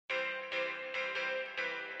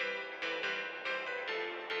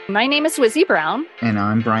My name is Wizzy Brown. And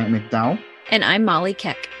I'm Bryant McDowell. And I'm Molly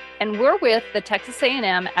Keck. And we're with the Texas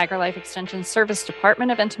A&M AgriLife Extension Service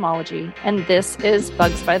Department of Entomology. And this is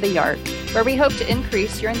Bugs by the Yard, where we hope to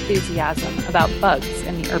increase your enthusiasm about bugs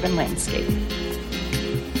in the urban landscape.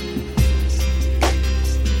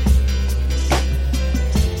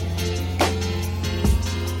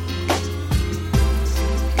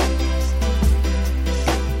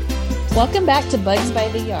 Welcome back to Bugs by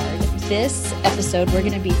the Yard. This episode, we're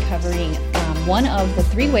going to be covering one of the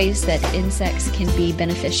three ways that insects can be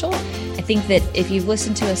beneficial. I think that if you've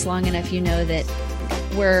listened to us long enough, you know that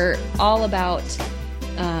we're all about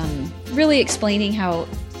really explaining how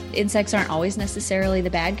insects aren't always necessarily the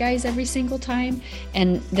bad guys every single time.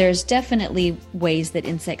 And there's definitely ways that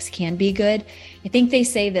insects can be good. I think they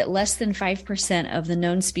say that less than 5% of the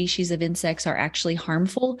known species of insects are actually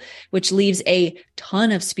harmful, which leaves a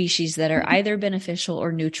ton of species that are either beneficial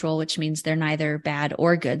or neutral, which means they're neither bad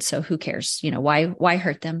or good. So who cares? You know, why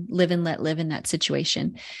hurt them? Live and let live in that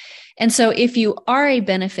situation. And so if you are a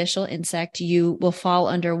beneficial insect, you will fall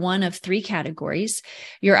under one of three categories.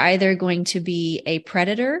 You're either going to be a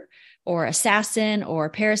predator or assassin or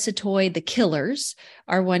parasitoid. The killers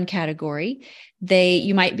are one category.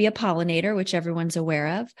 You might be a pollinator, which everyone's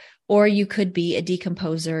aware of, or you could be a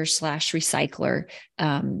decomposer /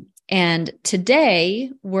 recycler. And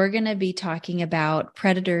today we're going to be talking about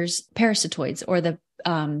predators, parasitoids, or the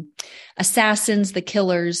assassins, the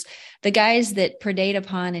killers, the guys that predate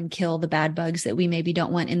upon and kill the bad bugs that we maybe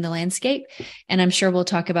don't want in the landscape. And I'm sure we'll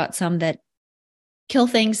talk about some that kill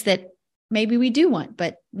things that maybe we do want,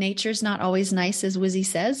 but nature's not always nice, as Wizzy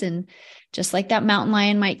says. And just like that mountain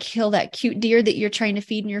lion might kill that cute deer that you're trying to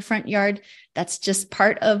feed in your front yard, that's just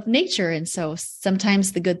part of nature. And so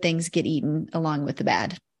sometimes the good things get eaten along with the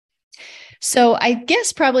bad. So I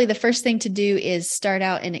guess probably the first thing to do is start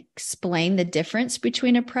out and explain the difference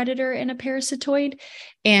between a predator and a parasitoid.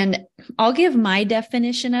 And I'll give my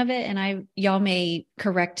definition of it, and y'all may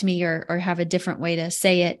correct me or have a different way to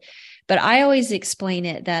say it. But I always explain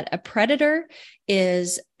it that a predator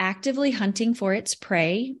is actively hunting for its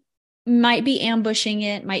prey, might be ambushing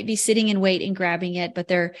it, might be sitting in wait and grabbing it, but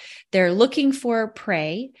they're looking for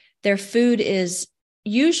prey. Their food is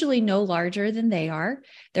usually no larger than they are.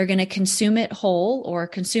 They're going to consume it whole or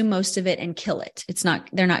consume most of it and kill it.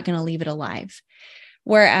 They're not going to leave it alive.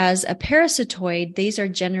 Whereas a parasitoid, these are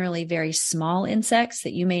generally very small insects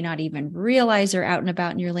that you may not even realize are out and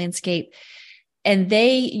about in your landscape. And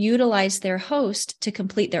they utilize their host to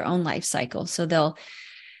complete their own life cycle. So they'll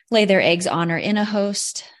lay their eggs on or in a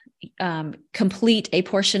host, complete a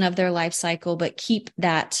portion of their life cycle, but keep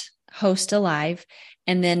that host alive.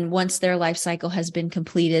 And then once their life cycle has been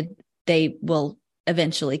completed, they will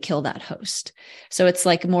eventually kill that host. So it's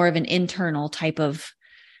like more of an internal type of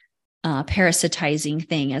parasitizing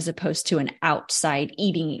thing as opposed to an outside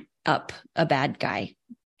eating up a bad guy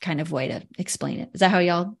kind of way to explain it. Is that how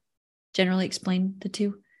y'all generally explain the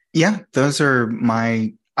two? Yeah, those are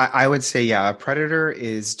I would say, yeah, a predator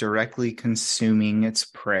is directly consuming its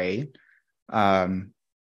prey. And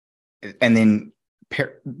then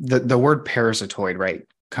the word parasitoid, right,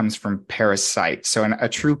 comes from parasite. So a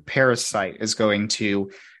true parasite is going to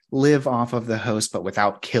live off of the host, but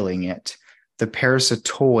without killing it. The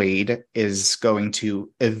parasitoid is going to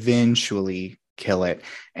eventually kill it.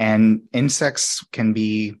 And insects can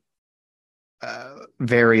be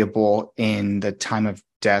variable in the time of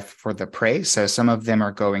death for the prey. So some of them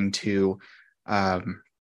are going to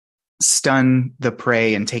stun the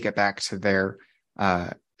prey and take it back to their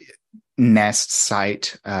nest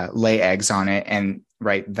site, lay eggs on it, and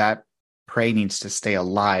that prey needs to stay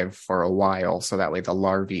alive for a while so that way the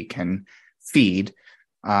larvae can feed.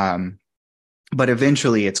 But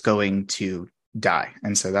eventually it's going to die,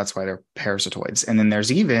 and so that's why they're parasitoids. And then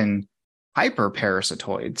there's even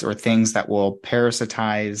hyperparasitoids, or things that will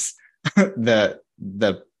parasitize the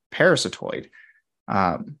parasitoid.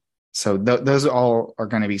 So those all are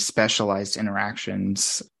going to be specialized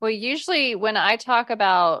interactions. Well, usually when I talk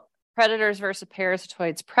about predators versus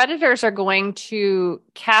parasitoids, predators are going to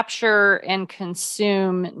capture and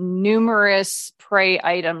consume numerous prey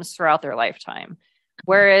items throughout their lifetime.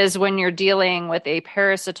 Whereas when you're dealing with a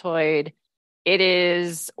parasitoid, it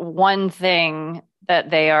is one thing that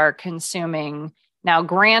they are consuming. Now,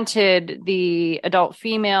 granted, the adult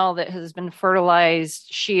female that has been fertilized,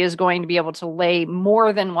 she is going to be able to lay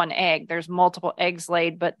more than one egg. There's multiple eggs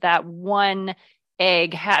laid, but that one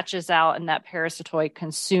egg hatches out and that parasitoid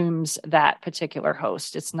consumes that particular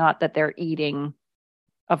host. It's not that they're eating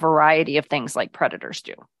a variety of things like predators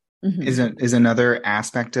do. Mm-hmm. Is another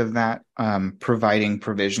aspect of that providing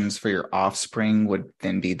provisions for your offspring would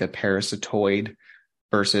then be the parasitoid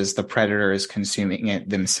versus the predator is consuming it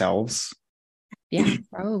themselves? Yeah,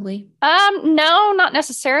 probably. No, not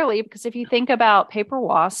necessarily, because if you think about paper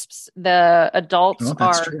wasps, the adults Well,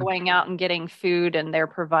 that's are true. going out and getting food and they're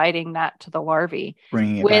providing that to the larvae.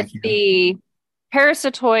 Bringing it With back in. the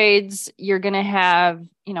parasitoids, you're going to have,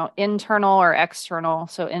 internal or external,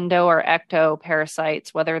 so endo or ecto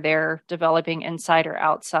parasites, whether they're developing inside or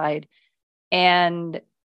outside. And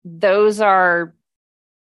those are,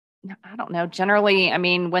 I don't know, generally, I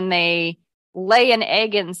mean, when they lay an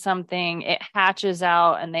egg in something, it hatches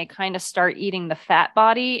out and they kind of start eating the fat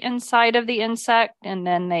body inside of the insect. And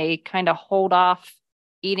then they kind of hold off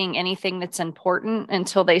eating anything that's important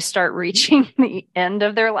until they start reaching the end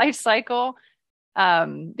of their life cycle.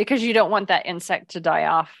 Because you don't want that insect to die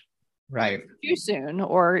off Right. too soon,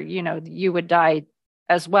 or, you would die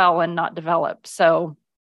as well and not develop. So,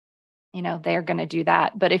 they're going to do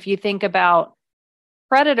that. But if you think about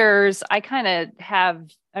predators, I kind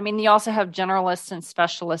of you also have generalists and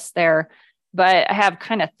specialists there, but I have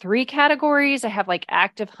kind of three categories. I have like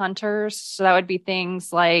active hunters. So that would be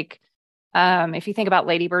things like, if you think about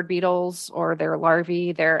ladybird beetles or their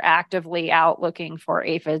larvae, they're actively out looking for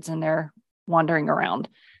aphids and they're wandering around.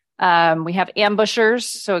 We have ambushers.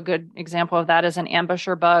 So a good example of that is an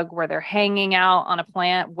ambusher bug, where they're hanging out on a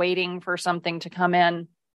plant, waiting for something to come in,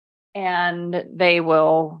 and they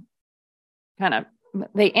will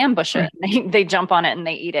they ambush it. They jump on it and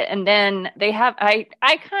they eat it. And then they have, I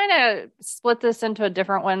kind of split this into a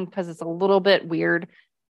different one because it's a little bit weird.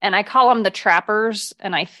 And I call them the trappers.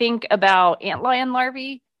 And I think about antlion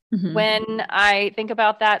larvae when I think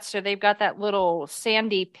about that. So they've got that little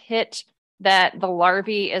sandy pit that the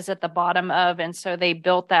larvae is at the bottom of. And so they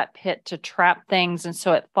built that pit to trap things. And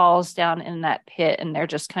so it falls down in that pit and they're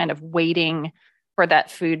just kind of waiting for that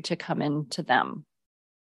food to come into them.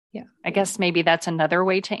 Yeah. I guess maybe that's another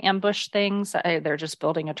way to ambush things. They're just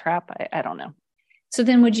building a trap. I don't know. So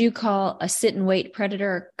then would you call a sit and wait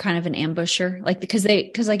predator kind of an ambusher? Like, because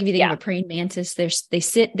like if you think of a praying mantis, they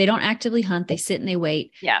sit, they don't actively hunt, they sit and they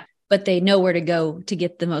wait. Yeah. But they know where to go to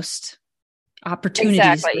get the most opportunities.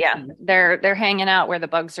 Exactly. Yeah. They're hanging out where the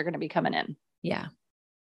bugs are going to be coming in. Yeah.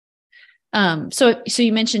 So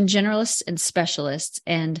you mentioned generalists and specialists,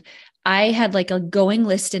 and I had like a going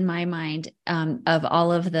list in my mind of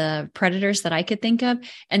all of the predators that I could think of.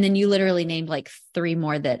 And then you literally named like three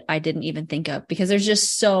more that I didn't even think of, because there's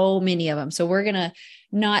just so many of them. So we're going to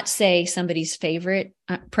not say somebody's favorite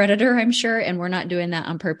predator, I'm sure. And we're not doing that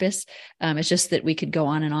on purpose. It's just that we could go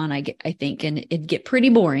on and on, I think, and it'd get pretty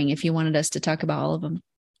boring if you wanted us to talk about all of them.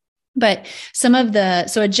 But so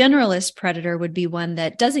a generalist predator would be one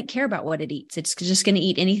that doesn't care about what it eats. It's just going to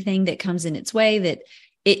eat anything that comes in its way that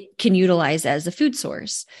it can utilize as a food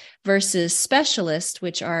source, versus specialists,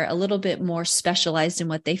 which are a little bit more specialized in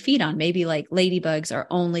what they feed on. Maybe like ladybugs are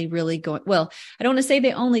only really going, well, I don't want to say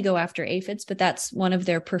they only go after aphids, but that's one of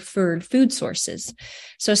their preferred food sources.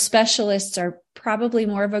 So specialists are probably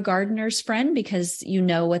more of a gardener's friend, because you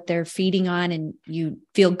know what they're feeding on and you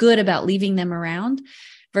feel good about leaving them around.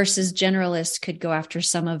 Versus generalists could go after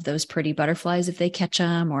some of those pretty butterflies if they catch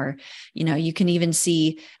them, or, you can even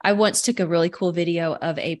see, I once took a really cool video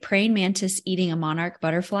of a praying mantis eating a monarch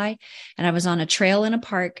butterfly. And I was on a trail in a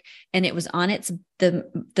park, and it was on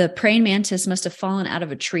the praying mantis must have fallen out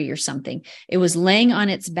of a tree or something. It was laying on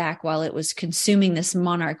its back while it was consuming this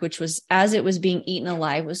monarch, which was, as it was being eaten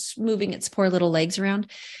alive, was moving its poor little legs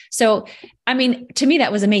around. So, I mean, to me,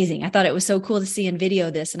 that was amazing. I thought it was so cool to see and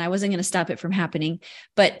video this, and I wasn't going to stop it from happening.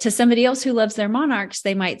 But to somebody else who loves their monarchs,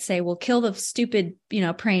 they might say, well, kill the stupid,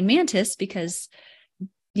 praying mantis, because,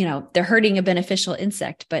 they're hurting a beneficial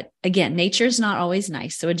insect. But again, nature's not always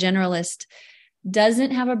nice. So a generalist doesn't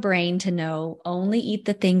have a brain to know, only eat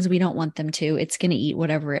the things we don't want them to. It's going to eat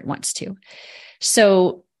whatever it wants to.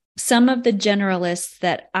 So some of the generalists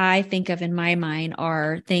that I think of in my mind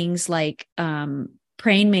are things like,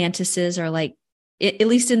 praying mantises are like, at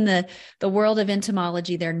least in the world of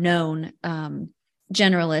entomology, they're known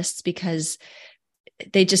generalists, because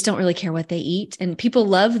they just don't really care what they eat, and people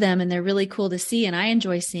love them and they're really cool to see. And I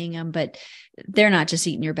enjoy seeing them, but they're not just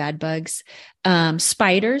eating your bad bugs.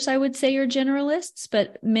 Spiders, I would say, are generalists,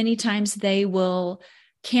 but many times they will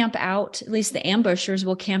camp out, at least the ambushers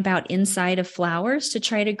will camp out inside of flowers to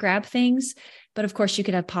try to grab things. But of course you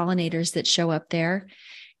could have pollinators that show up there.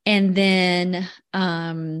 And then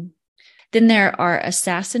Then there are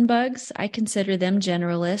assassin bugs. I consider them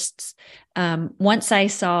generalists. Once I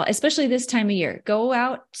saw, especially this time of year, go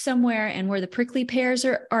out somewhere and where the prickly pears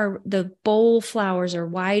are the bowl flowers are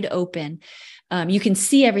wide open. You can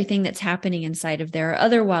see everything that's happening inside of there. Are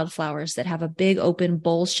other wildflowers that have a big open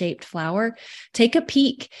bowl-shaped flower. Take a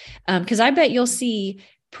peek, because I bet you'll see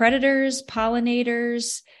predators,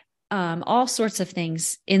 pollinators, all sorts of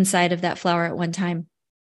things inside of that flower at one time.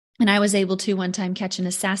 And I was able to one time catch an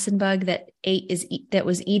assassin bug that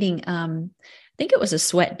was eating, I think it was a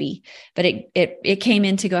sweat bee, but it came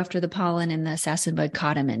in to go after the pollen, and the assassin bug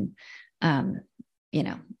caught him. And,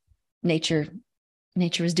 nature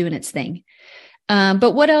was doing its thing.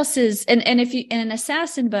 But what else is, and an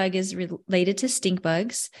assassin bug is related to stink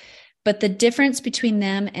bugs, but the difference between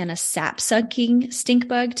them and a sap-sucking stink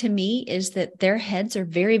bug to me is that their heads are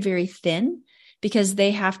very, very thin, because they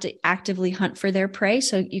have to actively hunt for their prey.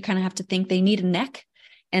 So you kind of have to think they need a neck.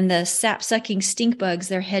 And the sap-sucking stink bugs,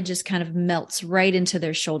 their head just kind of melts right into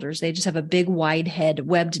their shoulders. They just have a big, wide head,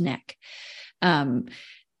 webbed neck. And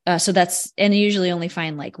you usually only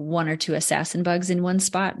find like one or two assassin bugs in one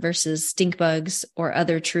spot, versus stink bugs or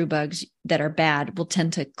other true bugs that are bad will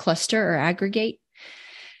tend to cluster or aggregate.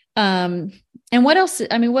 And what else?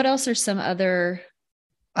 I mean, what else are some other?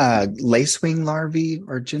 Lacewing larvae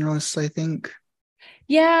are generalists, I think.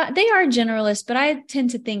 Yeah, they are generalists, but I tend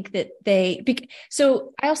to think that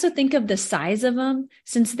so I also think of the size of them.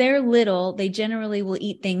 Since they're little, they generally will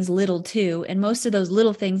eat things little too. And most of those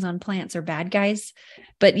little things on plants are bad guys.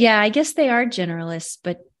 But yeah, I guess they are generalists,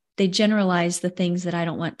 but they generalize the things that I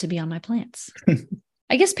don't want to be on my plants.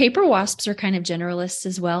 I guess paper wasps are kind of generalists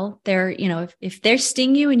as well. They're, if they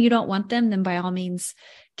sting you and you don't want them, then by all means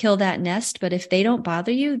kill that nest. But if they don't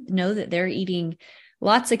bother you, know that they're eating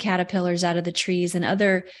lots of caterpillars out of the trees and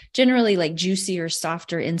other generally like juicy or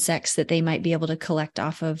softer insects that they might be able to collect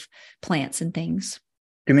off of plants and things.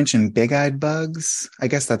 You mentioned big-eyed bugs. I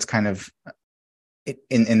guess that's kind of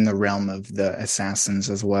in the realm of the assassins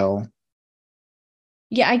as well.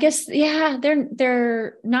 Yeah, I guess, yeah,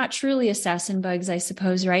 they're not truly assassin bugs, I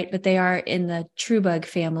suppose, right? But they are in the true bug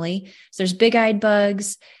family. So there's big-eyed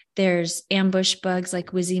bugs, there's ambush bugs like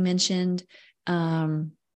Wizzy mentioned.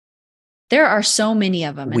 There are so many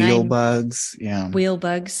of them. Wheel bugs, yeah. Wheel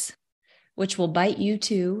bugs, which will bite you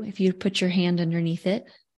too if you put your hand underneath it.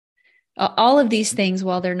 All of these things,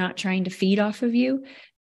 while they're not trying to feed off of you,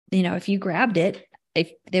 if you grabbed it,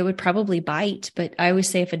 they would probably bite. But I always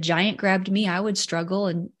say if a giant grabbed me, I would struggle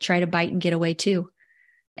and try to bite and get away too.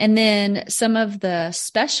 And then some of the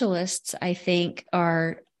specialists, I think,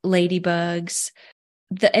 are ladybugs.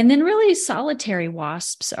 And then really solitary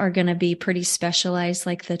wasps are going to be pretty specialized,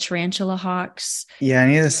 like the tarantula hawks. Yeah,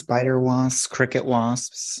 any of the spider wasps, cricket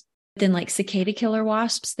wasps. Then like cicada killer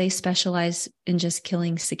wasps, they specialize in just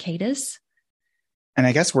killing cicadas. And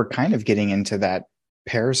I guess we're kind of getting into that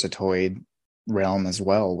parasitoid realm as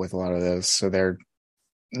well with a lot of those. So they're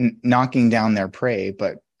knocking down their prey,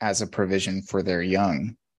 but as a provision for their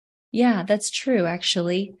young. Yeah, that's true,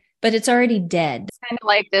 actually. But it's already dead. It's kind of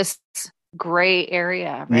like this gray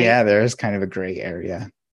area, right? Yeah, there is kind of a gray area.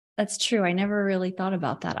 That's true. I never really thought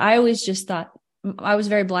about that. I always just thought, I was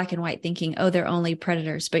very black and white thinking, oh, they're only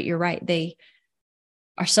predators. But you're right. They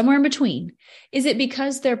are somewhere in between. Is it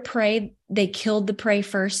because their prey, they killed the prey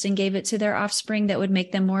first and gave it to their offspring that would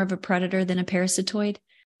make them more of a predator than a parasitoid?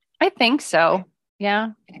 I think so.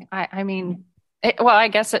 Yeah. I mean, I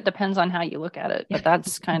guess it depends on how you look at it, but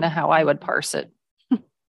that's kind of how I would parse it.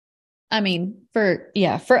 I mean, for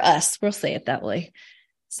us, we'll say it that way.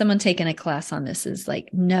 Someone taking a class on this is like,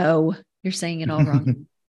 no, you're saying it all wrong.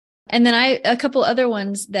 And then a couple other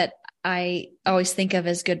ones that I always think of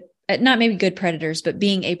as good, not maybe good predators, but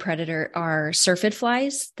being a predator are syrphid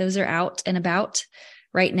flies. Those are out and about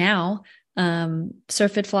right now.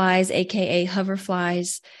 Syrphid flies, AKA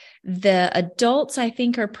hoverflies. The adults, I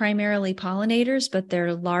think, are primarily pollinators, but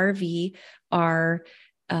their larvae are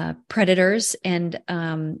predators, and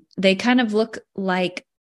they kind of look like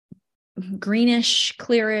greenish,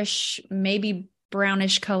 clearish, maybe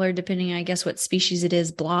brownish color, depending, I guess, what species it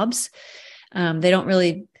is, blobs. They don't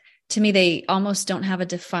really, to me, they almost don't have a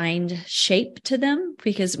defined shape to them,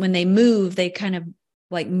 because when they move, they kind of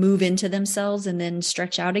like move into themselves and then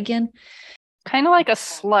stretch out again. Kind of like a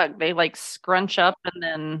slug. They like scrunch up and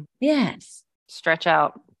then stretch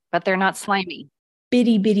out, but they're not slimy.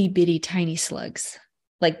 Bitty, bitty, bitty, tiny slugs.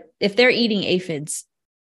 Like if they're eating aphids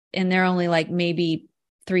and they're only like maybe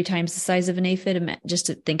 3 times the size of an aphid, just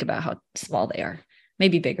to think about how small they are,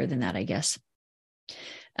 maybe bigger than that, I guess.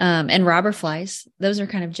 And robber flies, those are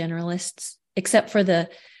kind of generalists, except for the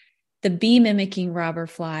the bee mimicking robber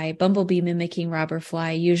fly, bumblebee mimicking robber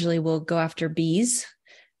fly usually will go after bees.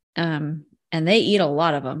 And they eat a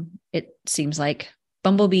lot of them. It seems like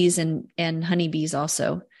bumblebees and honeybees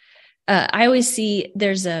also. I always see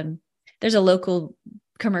there's a local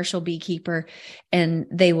commercial beekeeper, and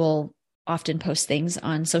they will often post things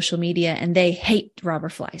on social media, and they hate robber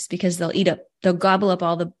flies because they'll gobble up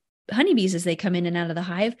all the honeybees as they come in and out of the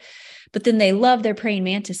hive. But then they love their praying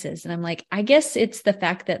mantises. And I'm like, I guess it's the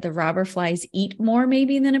fact that the robber flies eat more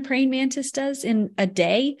maybe than a praying mantis does in a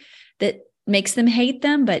day that makes them hate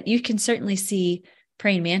them. But you can certainly see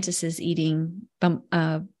praying mantises eating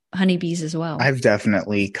honeybees as well. I've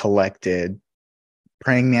definitely collected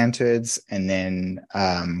praying mantids and then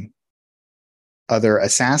other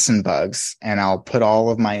assassin bugs, and I'll put all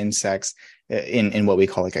of my insects in what we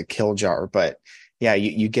call like a kill jar. But yeah,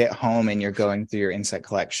 you get home and you're going through your insect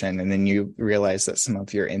collection, and then you realize that some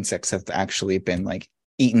of your insects have actually been like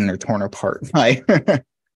eaten or torn apart by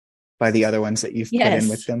by the other ones that you've put in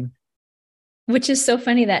with them. Which is so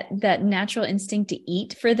funny that natural instinct to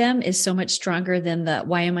eat for them is so much stronger than the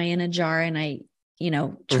why am I in a jar and I,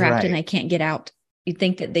 trapped and I can't get out. You'd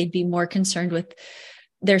think that they'd be more concerned with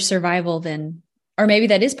their survival than, or maybe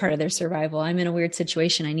that is part of their survival. I'm in a weird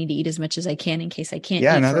situation. I need to eat as much as I can in case I can't.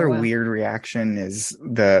 Yeah, another weird reaction is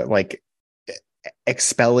the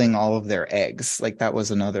expelling all of their eggs. Like that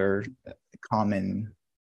was another common.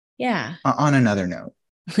 Yeah. On another note.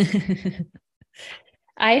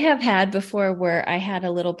 I have had before where I had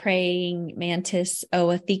a little praying mantis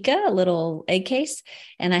oatheca, a little egg case,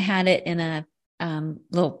 and I had it in a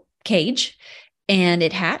little cage, and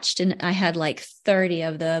it hatched, and I had like 30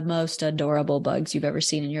 of the most adorable bugs you've ever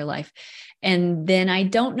seen in your life. And then I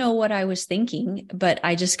don't know what I was thinking, but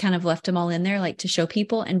I just kind of left them all in there like to show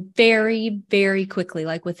people. And very, very quickly,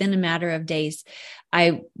 like within a matter of days,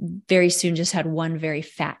 I very soon just had one very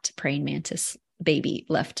fat praying mantis baby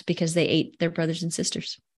left because they ate their brothers and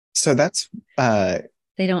sisters. So that's they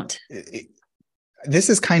don't. This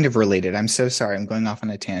is kind of related. I'm so sorry. I'm going off on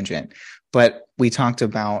a tangent, but we talked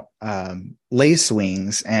about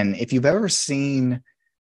lacewings, and if you've ever seen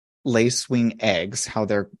lacewing eggs, how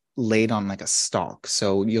they're laid on like a stalk.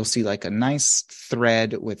 So you'll see like a nice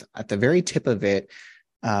thread with at the very tip of it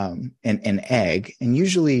an egg, and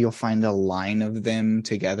usually you'll find a line of them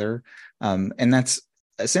together, and that's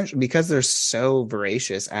essentially because they're so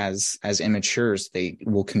voracious as immatures. They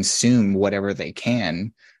will consume whatever they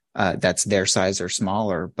can that's their size or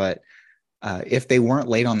smaller. But if they weren't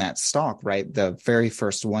laid on that stalk, right, the very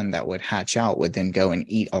first one that would hatch out would then go and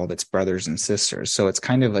eat all of its brothers and sisters. So it's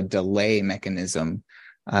kind of a delay mechanism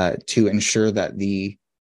to ensure that the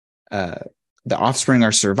offspring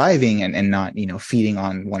are surviving and not, feeding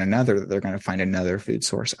on one another, that they're going to find another food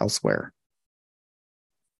source elsewhere.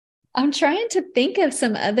 I'm trying to think of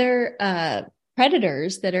some other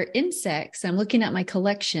predators that are insects. I'm looking at my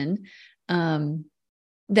collection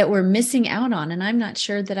that we're missing out on, and I'm not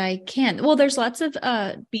sure that I can. Well, there's lots of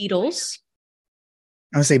beetles.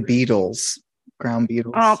 I would say beetles, ground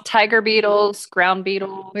beetles. Oh, tiger beetles, ground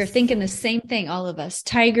beetles. We're thinking the same thing, all of us.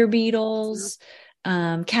 Tiger beetles,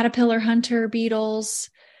 caterpillar hunter beetles,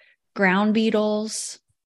 ground beetles.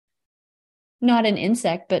 Not an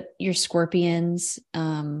insect, but your scorpions,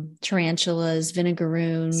 tarantulas,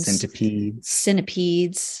 vinegaroons,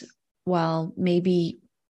 centipedes. While maybe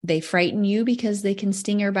they frighten you because they can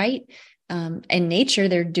sting or bite, in nature,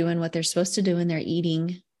 they're doing what they're supposed to do, and they're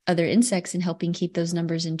eating other insects and helping keep those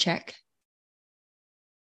numbers in check.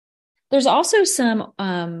 There's also some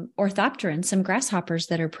orthopterans, some grasshoppers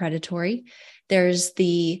that are predatory. There's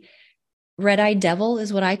the red-eyed devil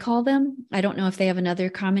is what I call them. I don't know if they have another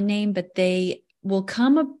common name, but they will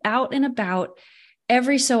come out and about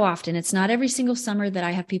every so often. It's not every single summer that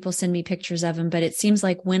I have people send me pictures of them, but it seems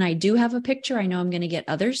like when I do have a picture, I know I'm going to get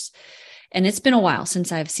others. And it's been a while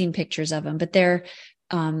since I've seen pictures of them, but they're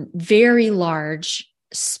very large,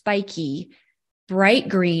 spiky, bright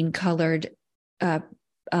green colored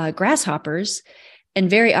grasshoppers, and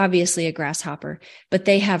very obviously a grasshopper, but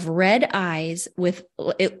they have red eyes with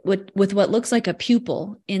what looks like a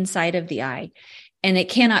pupil inside of the eye. And it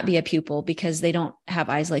cannot be a pupil because they don't have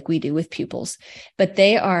eyes like we do with pupils, but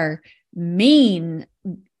they are mean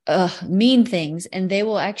things. And they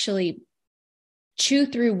will actually chew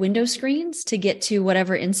through window screens to get to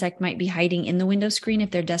whatever insect might be hiding in the window screen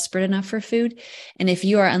if they're desperate enough for food. And if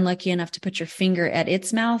you are unlucky enough to put your finger at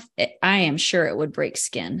its mouth, I am sure it would break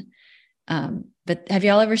skin. But have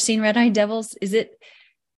y'all ever seen red-eyed devils? Is it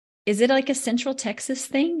like a Central Texas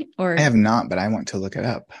thing? Or I have not, but I want to look it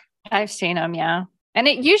up. I've seen them, yeah. And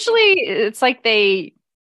it's like they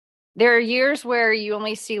There are years where you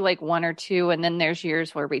only see like one or two, and then there's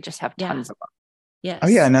years where we just have tons of them. Yes. Oh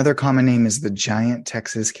yeah, another common name is the giant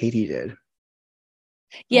Texas katydid.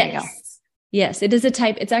 Yes. Yes, it is a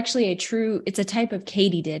type. It's actually it's a type of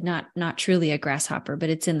katydid, not truly a grasshopper, but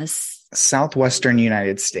it's in the southwestern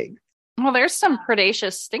United States. Well, there's some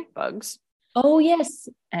predaceous stink bugs. Oh, yes.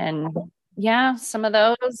 And yeah, some of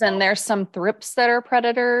those. And there's some thrips that are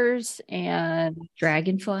predators and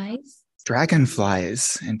dragonflies.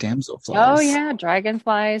 Dragonflies and damselflies. Oh, yeah.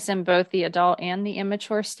 Dragonflies in both the adult and the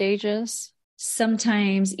immature stages.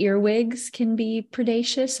 Sometimes earwigs can be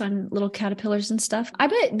predaceous on little caterpillars and stuff. I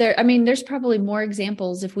bet there's probably more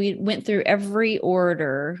examples if we went through every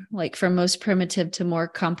order, like from most primitive to more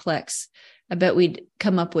complex. I bet we'd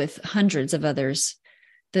come up with hundreds of others.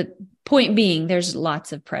 The point being, there's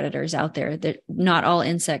lots of predators out there that not all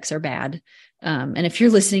insects are bad. And if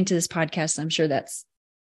you're listening to this podcast, I'm sure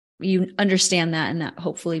you understand that. And that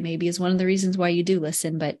hopefully maybe is one of the reasons why you do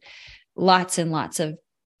listen, but lots and lots of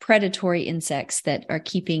predatory insects that are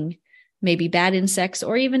keeping maybe bad insects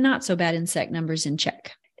or even not so bad insect numbers in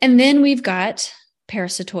check. And then we've got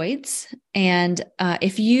parasitoids. And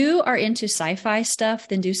if you are into sci-fi stuff,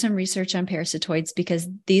 then do some research on parasitoids, because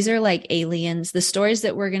these are like aliens. The stories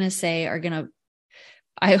that we're going to say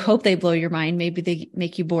I hope they blow your mind. Maybe they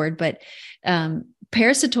make you bored, but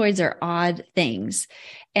parasitoids are odd things.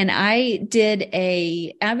 And I bet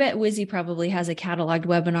Wizzy probably has a cataloged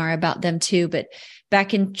webinar about them too. But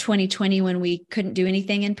back in 2020, when we couldn't do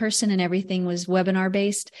anything in person and everything was webinar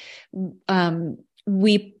based,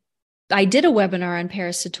 I did a webinar on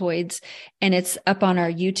parasitoids, and it's up on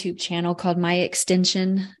our YouTube channel called My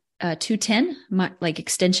Extension 210, like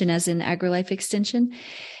extension as in AgriLife extension.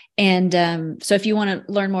 And so if you want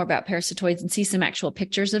to learn more about parasitoids and see some actual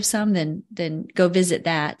pictures of some, then go visit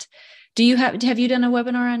that. Have you done a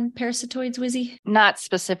webinar on parasitoids, Wizzy? Not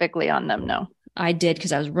specifically on them, no. I did,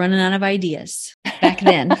 because I was running out of ideas back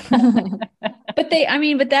then. But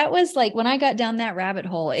that was like, when I got down that rabbit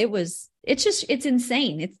hole, it's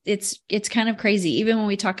insane. It's kind of crazy. Even when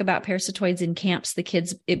we talk about parasitoids in camps, the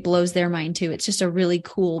kids, it blows their mind too. It's just a really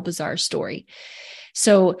cool, bizarre story.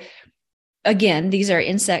 So again, these are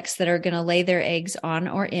insects that are going to lay their eggs on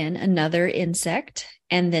or in another insect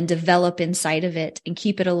and then develop inside of it and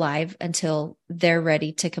keep it alive until they're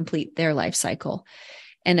ready to complete their life cycle,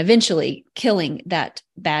 and eventually killing that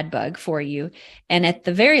bad bug for you. And at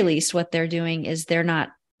the very least, what they're doing is that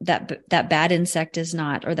bad insect is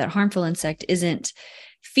not, or that harmful insect isn't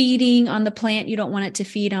feeding on the plant you don't want it to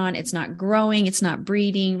feed on. It's not growing. It's not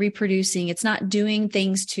breeding, reproducing. It's not doing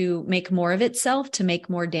things to make more of itself, to make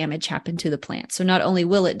more damage happen to the plant. So not only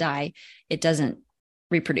will it die, it doesn't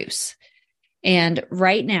reproduce. And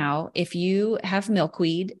right now, if you have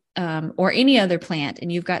milkweed or any other plant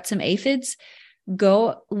and you've got some aphids,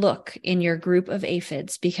 go look in your group of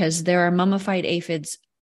aphids, because there are mummified aphids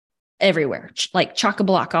everywhere, like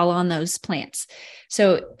chock-a-block all on those plants.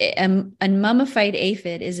 So a mummified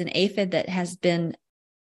aphid is an aphid that has been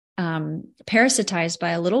parasitized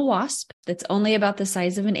by a little wasp that's only about the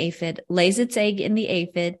size of an aphid, lays its egg in the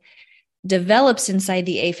aphid, develops inside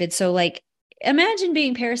the aphid. So like, imagine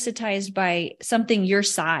being parasitized by something your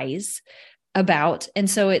size about. And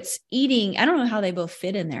so it's eating, I don't know how they both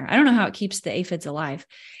fit in there. I don't know how it keeps the aphids alive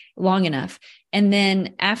long enough. And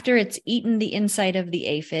then after it's eaten the inside of the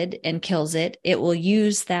aphid and kills it, it will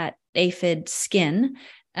use that aphid skin,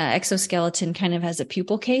 exoskeleton kind of has a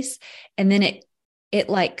pupal case. And then it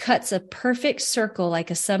like cuts a perfect circle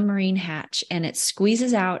like a submarine hatch, and it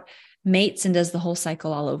squeezes out, mates, and does the whole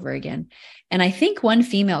cycle all over again. And I think one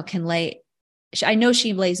female can lay, I know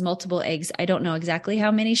she lays multiple eggs. I don't know exactly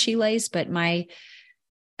how many she lays, but my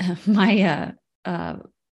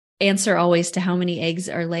answer always to how many eggs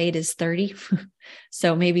are laid is 30.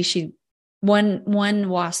 So maybe one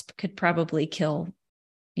wasp could probably kill,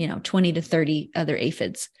 20 to 30 other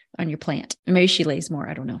aphids on your plant. Or maybe she lays more.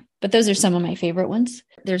 I don't know. But those are some of my favorite ones.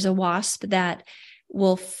 There's a wasp that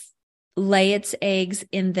will lay its eggs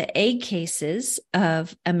in the egg cases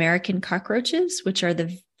of American cockroaches, which are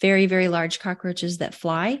the very, very large cockroaches that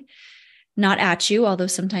fly, not at you, although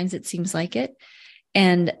sometimes it seems like it.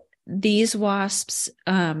 And these wasps,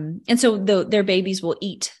 and so their babies will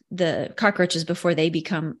eat the cockroaches before they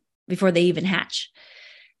even hatch.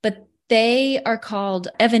 But they are called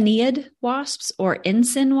Evaneid wasps or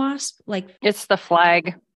ensign wasp. Like, it's the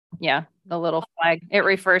flag. Yeah, the little flag. It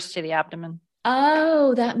refers to the abdomen.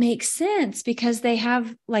 Oh, that makes sense, because they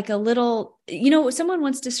have like a little, someone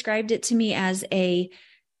once described it to me as it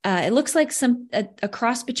looks like a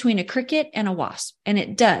cross between a cricket and a wasp. And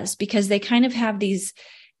it does, because they kind of have these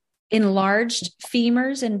enlarged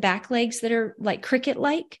femurs and back legs that are like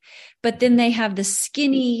cricket-like, but then they have the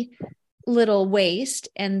skinny little waist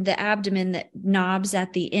and the abdomen that knobs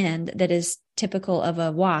at the end that is typical of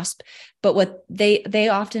a wasp. But what they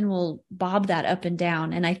often will bob that up and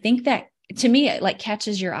down. And I think that, to me, it like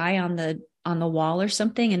catches your eye on the wall or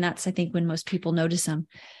something. And that's, I think, when most people notice them.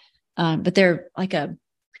 But they're like a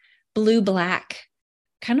blue-black,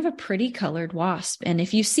 kind of a pretty colored wasp. And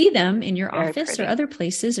if you see them in your Very office pretty. or other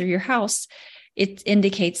places or your house, it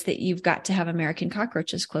indicates that you've got to have American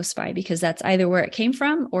cockroaches close by, because that's either where it came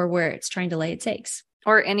from or where it's trying to lay its eggs.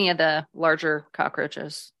 Or any of the larger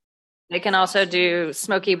cockroaches. They can also do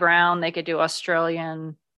smoky brown. They could do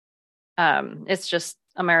Australian. It's just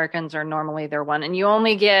Americans are normally their one. And you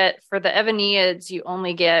only get, for the Evaniids, you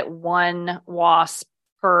only get one wasp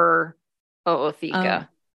per ootheca.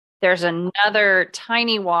 There's another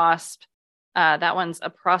tiny wasp. That one's a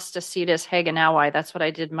Prostocetus hagenowi. That's what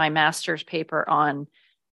I did my master's paper on.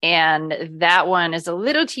 And that one is a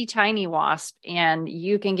little tiny wasp. And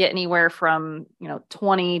you can get anywhere from,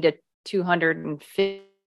 20 to 250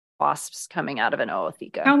 wasps coming out of an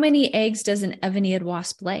ootheca. How many eggs does an Evaniid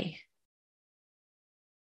wasp lay?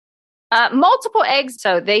 Multiple eggs.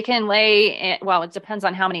 So they can lay, it depends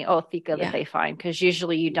on how many ootheca that they find. Because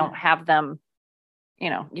usually you don't have them, you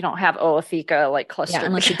don't have ootheca like clustered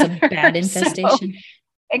unless together. It's a bad infestation.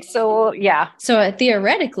 So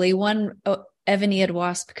theoretically, one Evaniid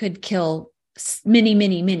wasp could kill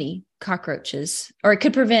many cockroaches, or it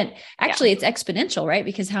could prevent. Actually, it's exponential, right?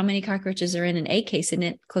 Because how many cockroaches are in an egg case? Isn't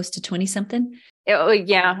it close to 20 something?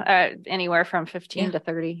 Anywhere from 15 to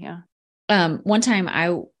 30. Yeah. One time I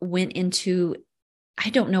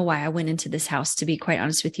don't know why I went into this house, to be quite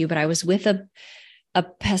honest with you, but I was with a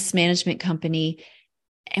pest management company,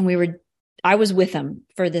 and I was with them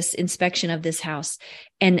for this inspection of this house,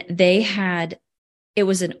 and it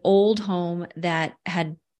was an old home that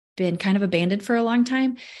had been kind of abandoned for a long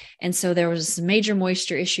time. And so there was major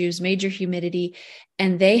moisture issues, major humidity,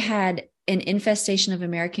 and they had an infestation of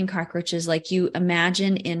American cockroaches, like you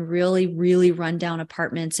imagine in really, really rundown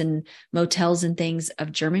apartments and motels and things,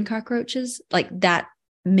 of German cockroaches, like that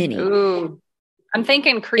many. Ooh, I'm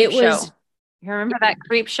thinking Creep Show. You remember that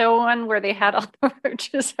Creep Show one where they had all the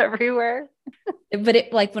roaches everywhere? But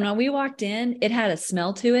it, like, when we walked in, it had a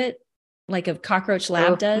smell to it, like a cockroach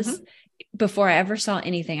lab does. Mm-hmm. Before I ever saw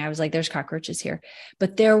anything, I was like, there's cockroaches here.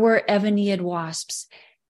 But there were Evaniid wasps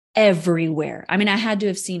everywhere. I mean, I had to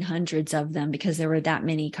have seen hundreds of them because there were that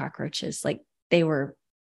many cockroaches. Like, they were,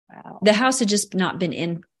 wow. The house had just not been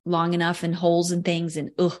in long enough, and holes and things.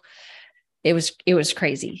 And it was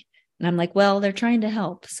crazy. And I'm like, well, they're trying to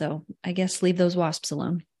help, so I guess leave those wasps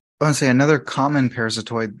alone. I want to say another common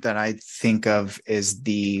parasitoid that I think of is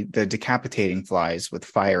the decapitating flies with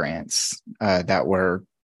fire ants that were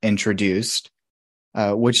introduced,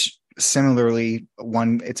 which similarly,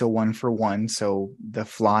 it's a 1-for-1. So the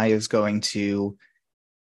fly is going to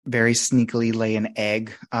very sneakily lay an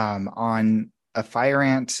egg on a fire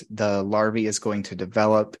ant. The larvae is going to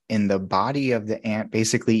develop in the body of the ant,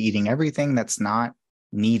 basically eating everything that's not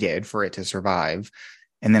needed for it to survive.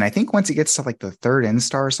 And then I think once it gets to like the third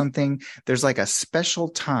instar or something, there's like a special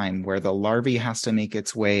time where the larvae has to make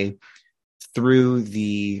its way through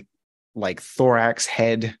the like thorax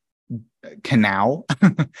head canal.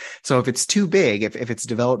 So if it's too big, if it's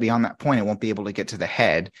developed beyond that point, it won't be able to get to the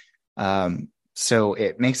head. So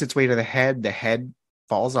it makes its way to the head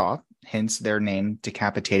falls off, hence their name,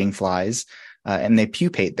 decapitating flies. And they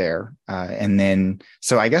pupate there. And then,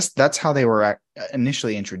 so I guess that's how they were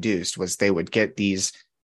initially introduced, was they would get these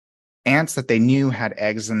ants that they knew had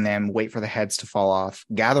eggs in them, wait for the heads to fall off,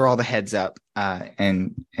 gather all the heads up,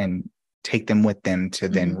 and take them with them to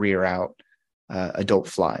then rear out adult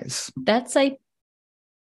flies. That's like,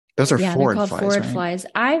 those are forward they're called flies, forward right? flies.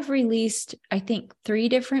 I've released, I think, 3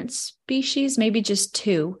 different species, maybe just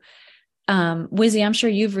 2. Wizzy, I'm sure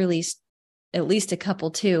you've released at least a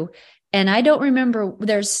couple too. And I don't remember,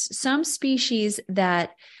 there's some species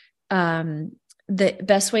that the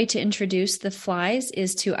best way to introduce the flies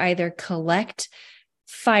is to either collect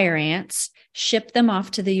fire ants, ship them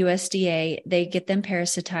off to the USDA, they get them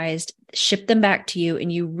parasitized, ship them back to you,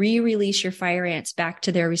 and you re-release your fire ants back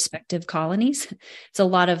to their respective colonies. It's a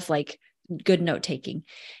lot of like good note taking.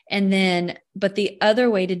 And then, but the other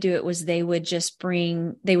way to do it was they would just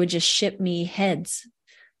ship me heads.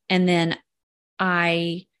 And then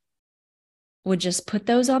I would just put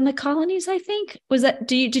those on the colonies, I think. Was that,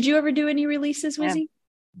 did you ever do any releases, Wizzy?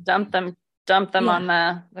 Dump them on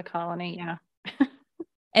the colony. Yeah.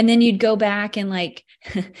 And then you'd go back and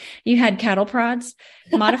you had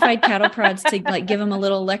modified cattle prods to give them a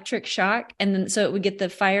little electric shock. And then, so it would get the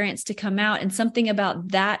fire ants to come out, and something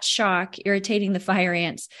about that shock irritating the fire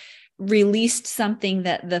ants released something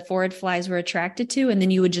that the phorid flies were attracted to. And then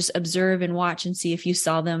you would just observe and watch and see if you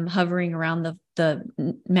saw them hovering around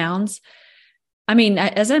the mounds. I mean,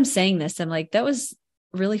 as I'm saying this, I'm like, that was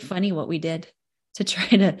really funny what we did to try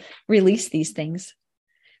to release these things.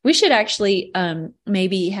 We should actually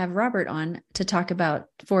maybe have Robert on to talk about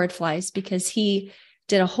phorid flies, because he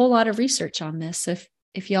did a whole lot of research on this. So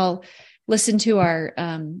if y'all listen to our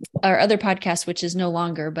other podcast, which is no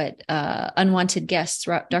longer, but Unwanted Guests,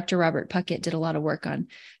 Dr. Robert Puckett did a lot of work on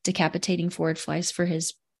decapitating phorid flies for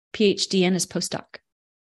his PhD and his postdoc.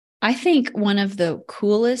 I think one of the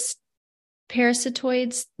coolest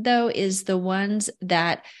parasitoids, though, is the ones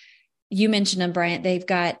that you mentioned them, Bryant. They've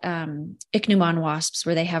got ichneumon wasps,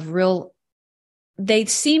 where they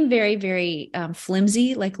seem very, very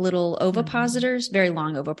flimsy, like little ovipositors, very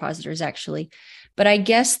long ovipositors, actually. But I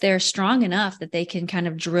guess they're strong enough that they can kind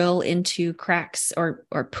of drill into cracks or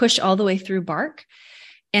push all the way through bark.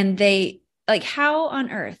 And how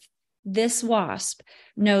on earth this wasp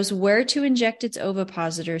knows where to inject its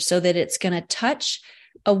ovipositor so that it's going to touch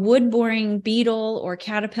a wood-boring beetle or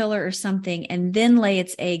caterpillar or something, and then lay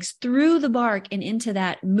its eggs through the bark and into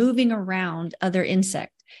that moving around other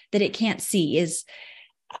insect that it can't see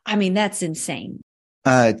that's insane.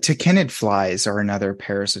 Tachinid flies are another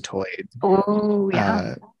parasitoid. Oh,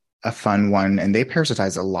 yeah. A fun one. And they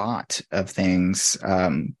parasitize a lot of things,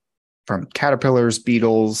 from caterpillars,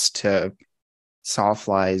 beetles, to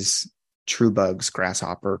sawflies, true bugs,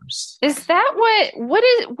 grasshoppers. Is that what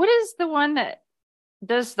is the one that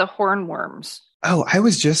does the hornworms? Oh, I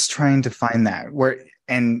was just trying to find that.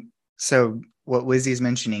 So what Lizzie's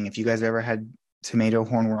mentioning, if you guys have ever had tomato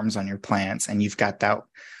hornworms on your plants and you've got that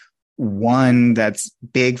one that's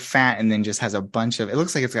big, fat, and then just has a bunch of, it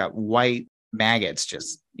looks like it's got white maggots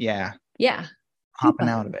hopping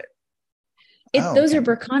out of it. Those are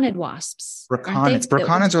Braconid wasps. Braconids.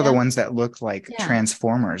 Braconids are the ones that look like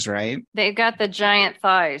transformers, right? They've got the giant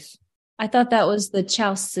thighs. I thought that was the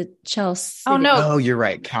chalcidids. Oh, no. Oh, you're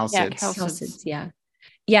right. Chalcidids. Yeah, chalcidids. Yeah.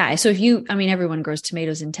 Yeah. So everyone grows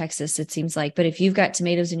tomatoes in Texas, it seems like, but if you've got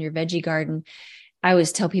tomatoes in your veggie garden, I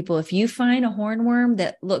always tell people, if you find a hornworm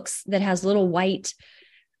that has little white,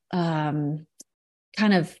 kind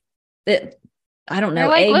of, I don't know, they're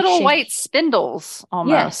like little white spindles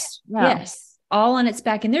almost. Yes. All on its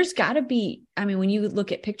back. And there's got to be, when you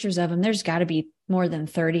look at pictures of them, there's got to be more than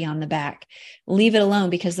 30 on the back. Leave it alone,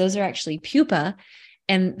 because those are actually pupa.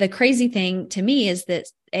 And the crazy thing to me is that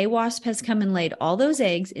a wasp has come and laid all those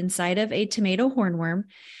eggs inside of a tomato hornworm.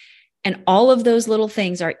 And all of those little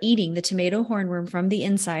things are eating the tomato hornworm from the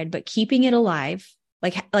inside, but keeping it alive.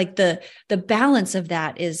 Like the balance of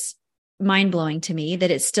that is mind blowing to me,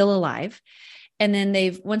 that it's still alive. And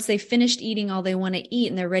then once they've finished eating all they want to eat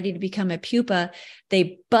and they're ready to become a pupa,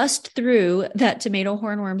 they bust through that tomato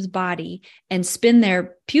hornworm's body and spin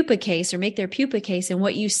their pupa case or make their pupa case. And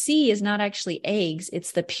what you see is not actually eggs.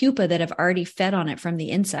 It's the pupa that have already fed on it from the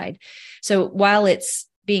inside. So while it's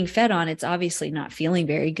being fed on, it's obviously not feeling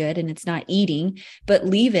very good and it's not eating, but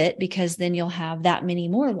leave it, because then you'll have that many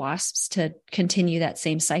more wasps to continue that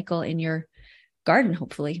same cycle in your garden,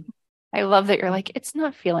 hopefully. I love that you're like, it's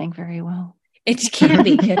not feeling very well. It can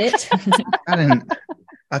be, could it? Got an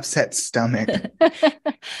upset stomach.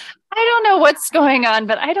 I don't know what's going on,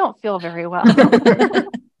 but I don't feel very well.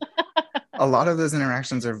 A lot of those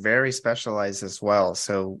interactions are very specialized as well.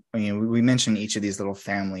 So, we mentioned each of these little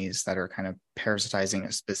families that are kind of parasitizing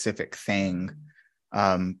a specific thing.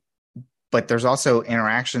 But there's also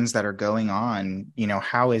interactions that are going on.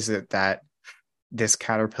 How is it that this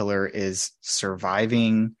caterpillar is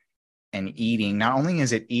surviving and eating? Not only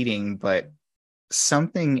is it eating, but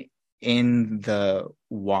something in the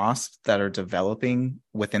wasps that are developing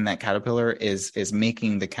within that caterpillar is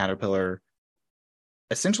making the caterpillar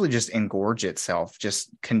essentially just engorge itself, just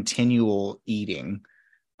continual eating.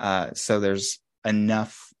 So there's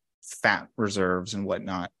enough fat reserves and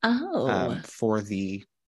whatnot for the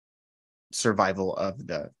survival of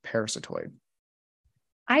the parasitoid.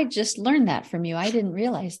 I just learned that from you. I didn't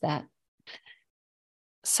realize that.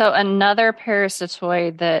 So another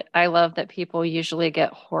parasitoid that I love that people usually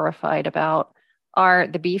get horrified about are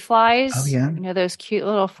the bee flies. Oh, yeah. Those cute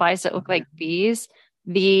little flies that look like bees.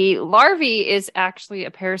 The larvae is actually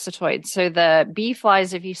a parasitoid. So the bee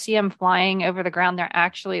flies, if you see them flying over the ground, they're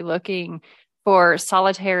actually looking for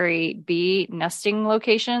solitary bee nesting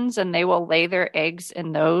locations, and they will lay their eggs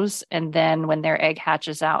in those. And then when their egg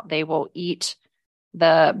hatches out, they will eat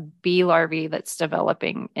the bee larvae that's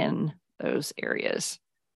developing in those areas.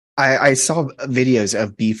 I saw videos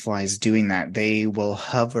of bee flies doing that. They will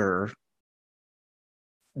hover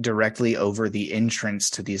directly over the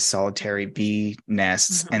entrance to these solitary bee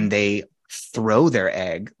nests, and they throw their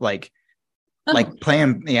egg like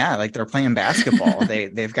playing, like they're playing basketball.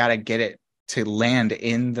 They've got to get it to land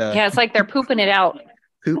in the it's like they're pooping it out.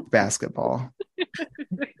 Poop basketball.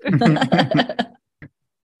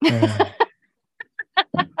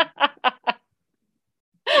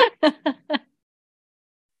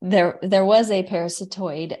 There was a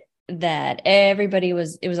parasitoid that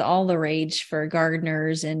it was all the rage for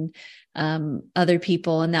gardeners and other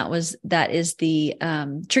people, and that is the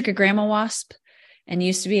trichogramma wasp, and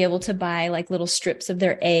used to be able to buy like little strips of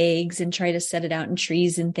their eggs and try to set it out in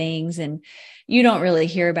trees and things. And you don't really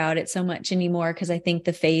hear about it so much anymore because I think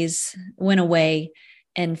the phase went away.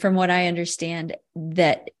 And from what I understand,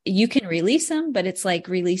 that you can release them, but it's like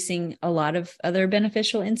releasing a lot of other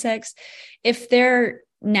beneficial insects. If they're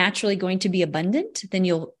naturally going to be abundant, then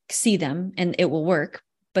you'll see them and it will work,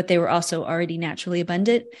 but they were also already naturally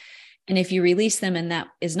abundant. And if you release them and that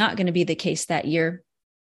is not going to be the case that year,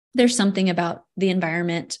 there's something about the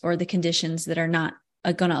environment or the conditions that are not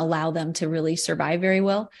going to allow them to really survive very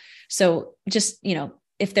well. So just,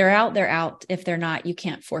 if they're out, they're out. If they're not, you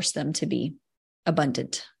can't force them to be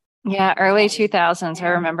abundant. Yeah. Early 2000s. I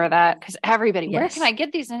remember that because everybody, where can I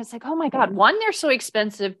get these? And it's like, oh my God, one, they're so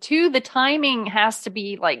expensive. Two, the timing has to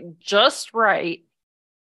be like just right.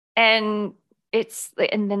 And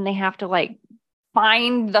then they have to like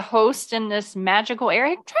find the host in this magical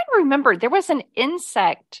area. I'm trying to remember, there was an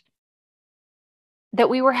insect that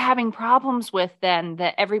we were having problems with then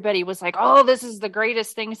that everybody was like, oh, this is the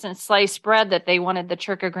greatest thing since sliced bread, that they wanted the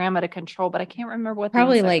trichogramma to control, but I can't remember what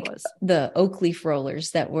probably the like was. The oak leaf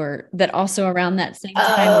rollers that also around that same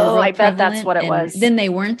time were real I bet that's what it was. Then they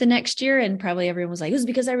weren't the next year, and probably everyone was like, it was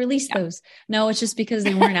because I released those. No, it's just because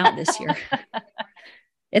they weren't out this year.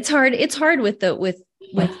 It's hard with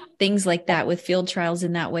things like that, with field trials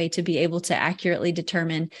in that way, to be able to accurately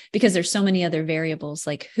determine, because there's so many other variables,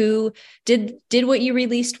 like who did what you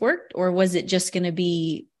released worked, or was it just going to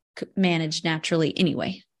be managed naturally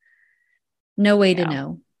anyway? No way to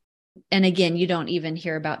know. And again, you don't even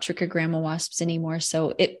hear about trichogramma wasps anymore.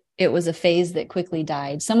 So it was a phase that quickly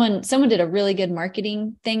died. Someone did a really good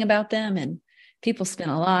marketing thing about them, and people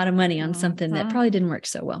spent a lot of money on something that probably didn't work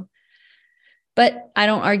so well. But I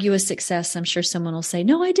don't argue with success. I'm sure someone will say,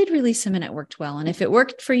 no, I did release them and it worked well. And if it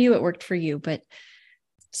worked for you, it worked for you. But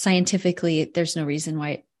scientifically, there's no reason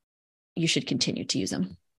why you should continue to use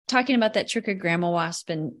them. Talking about that trichogramma wasp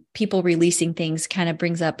and people releasing things kind of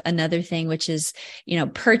brings up another thing, which is,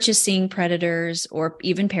 purchasing predators or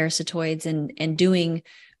even parasitoids and doing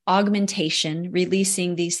augmentation,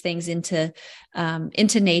 releasing these things into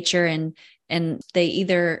nature, and they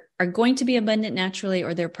either are going to be abundant naturally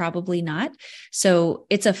or they're probably not. So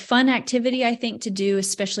it's a fun activity, I think, to do,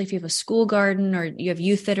 especially if you have a school garden or you have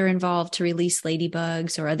youth that are involved to release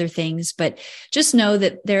ladybugs or other things. But just know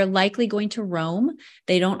that they're likely going to roam.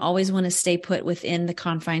 They don't always want to stay put within the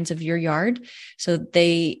confines of your yard. So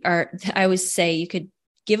I always say you could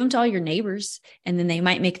give them to all your neighbors, and then they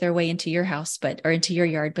might make their way into your house, or into your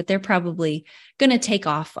yard, but they're probably going to take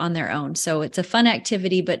off on their own. So it's a fun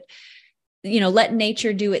activity, but let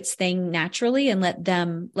nature do its thing naturally, and let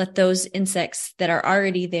those insects that are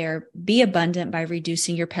already there be abundant by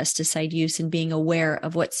reducing your pesticide use and being aware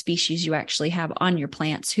of what species you actually have on your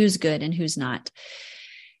plants, who's good and who's not.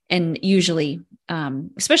 And usually,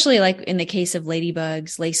 especially like in the case of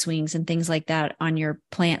ladybugs, lacewings, and things like that on your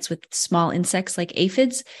plants with small insects like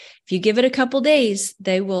aphids, if you give it a couple days,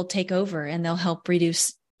 they will take over and they'll help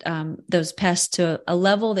reduce those pests to a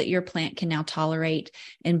level that your plant can now tolerate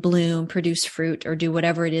and bloom, produce fruit, or do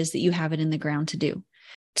whatever it is that you have it in the ground to do.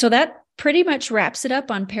 So that pretty much wraps it up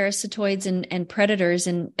on parasitoids and predators.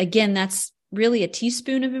 And again, that's really a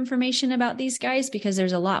teaspoon of information about these guys, because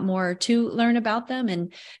there's a lot more to learn about them.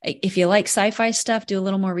 And if you like sci-fi stuff, do a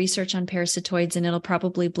little more research on parasitoids, and it'll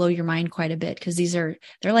probably blow your mind quite a bit, because they're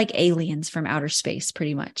like aliens from outer space,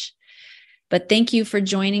 pretty much. But thank you for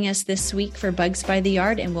joining us this week for Bugs by the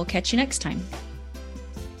Yard, and we'll catch you next time.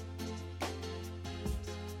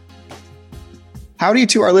 Howdy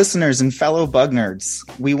to our listeners and fellow bug nerds.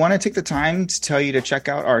 We want to take the time to tell you to check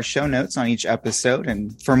out our show notes on each episode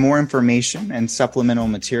and for more information and supplemental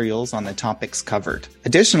materials on the topics covered.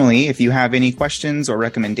 Additionally, if you have any questions or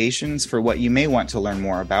recommendations for what you may want to learn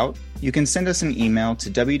more about, you can send us an email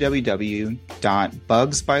to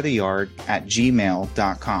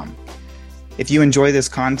www.bugsbytheyard@gmail.com. If you enjoy this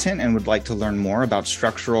content and would like to learn more about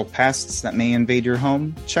structural pests that may invade your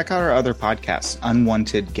home, check out our other podcast,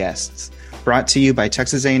 Unwanted Guests, brought to you by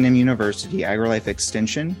Texas A&M University AgriLife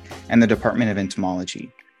Extension and the Department of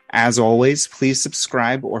Entomology. As always, please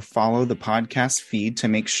subscribe or follow the podcast feed to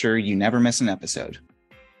make sure you never miss an episode.